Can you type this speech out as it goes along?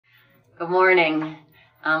Good morning.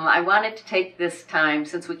 I wanted to take this time,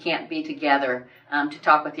 since we can't be together, to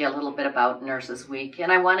talk with you a little bit about Nurses Week.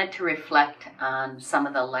 And I wanted to reflect on some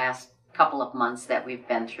of the last couple of months that we've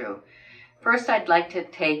been through. First, I'd like to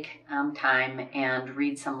take time and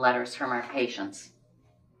read some letters from our patients.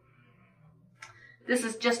 This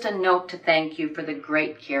is just a note to thank you for the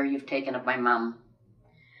great care you've taken of my mom.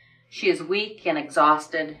 She is weak and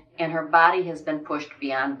exhausted, and her body has been pushed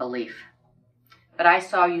beyond belief. But I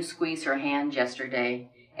saw you squeeze her hand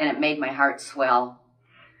yesterday, and it made my heart swell.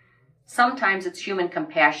 Sometimes it's human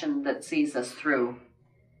compassion that sees us through.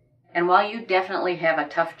 And while you definitely have a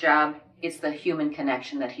tough job, it's the human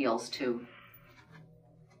connection that heals too.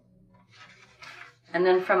 And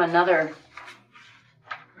then from another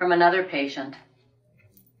patient.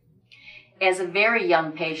 As a very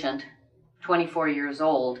young patient, 24 years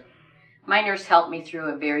old, my nurse helped me through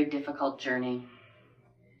a very difficult journey.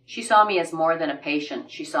 She saw me as more than a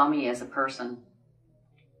patient. She saw me as a person.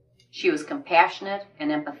 She was compassionate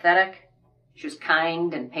and empathetic. She was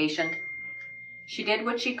kind and patient. She did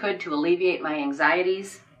what she could to alleviate my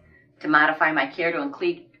anxieties, to modify my care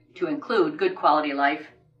to include good quality life,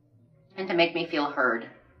 and to make me feel heard.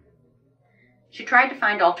 She tried to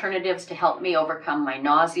find alternatives to help me overcome my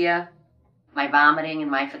nausea, my vomiting,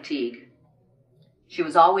 and my fatigue. She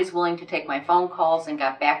was always willing to take my phone calls and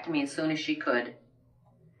got back to me as soon as she could.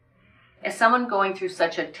 As someone going through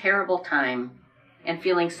such a terrible time and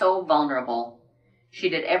feeling so vulnerable, she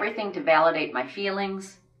did everything to validate my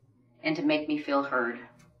feelings and to make me feel heard.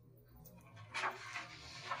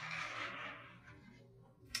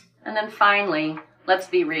 And then finally, let's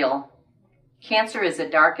be real. Cancer is a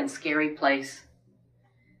dark and scary place.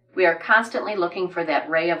 We are constantly looking for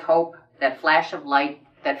that ray of hope, that flash of light,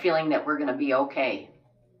 that feeling that we're going to be okay.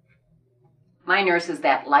 My nurse is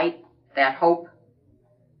that light, that hope,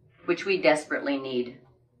 which we desperately need.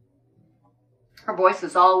 Her voice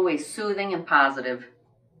is always soothing and positive.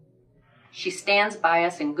 She stands by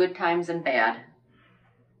us in good times and bad.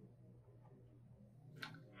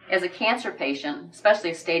 As a cancer patient,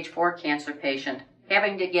 especially a stage 4 cancer patient,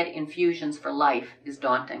 having to get infusions for life is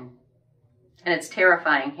daunting. And it's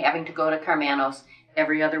terrifying having to go to Karmanos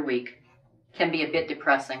every other week. Can be a bit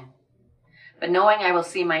depressing. But knowing I will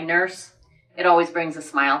see my nurse, it always brings a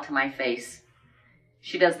smile to my face.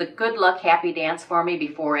 She does the good luck happy dance for me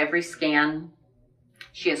before every scan.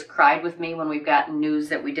 She has cried with me when we've gotten news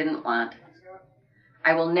that we didn't want.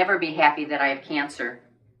 I will never be happy that I have cancer,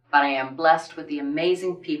 but I am blessed with the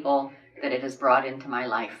amazing people that it has brought into my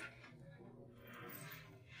life.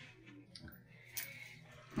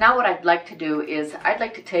 Now what I'd like to do is I'd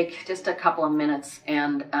like to take just a couple of minutes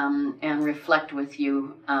and reflect with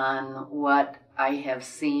you on what I have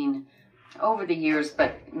seen over the years,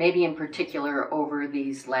 but maybe in particular over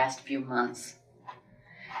these last few months.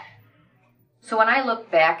 So when I look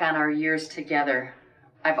back on our years together,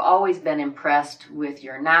 I've always been impressed with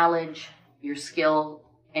your knowledge, your skill,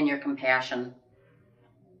 and your compassion.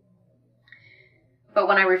 But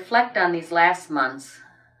when I reflect on these last months,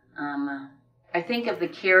 I think of the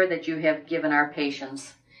care that you have given our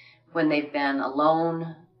patients when they've been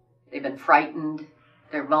alone, they've been frightened,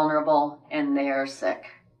 they're vulnerable, and they are sick.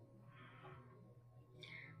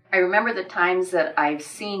 I remember the times that I've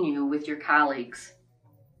seen you with your colleagues,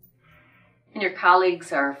 and your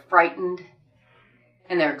colleagues are frightened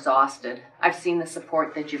and they're exhausted. I've seen the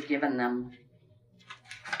support that you've given them.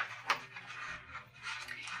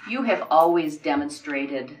 You have always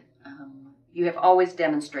demonstrated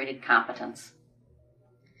competence.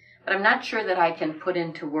 But I'm not sure that I can put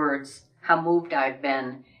into words how moved I've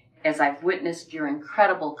been as I've witnessed your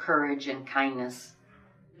incredible courage and kindness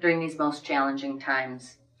during these most challenging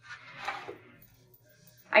times.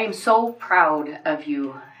 I am so proud of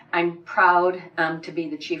you. I'm proud to be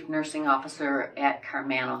the Chief Nursing Officer at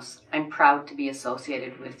Karmanos. I'm proud to be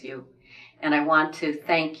associated with you. And I want to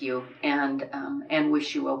thank you and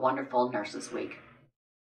wish you a wonderful Nurses Week.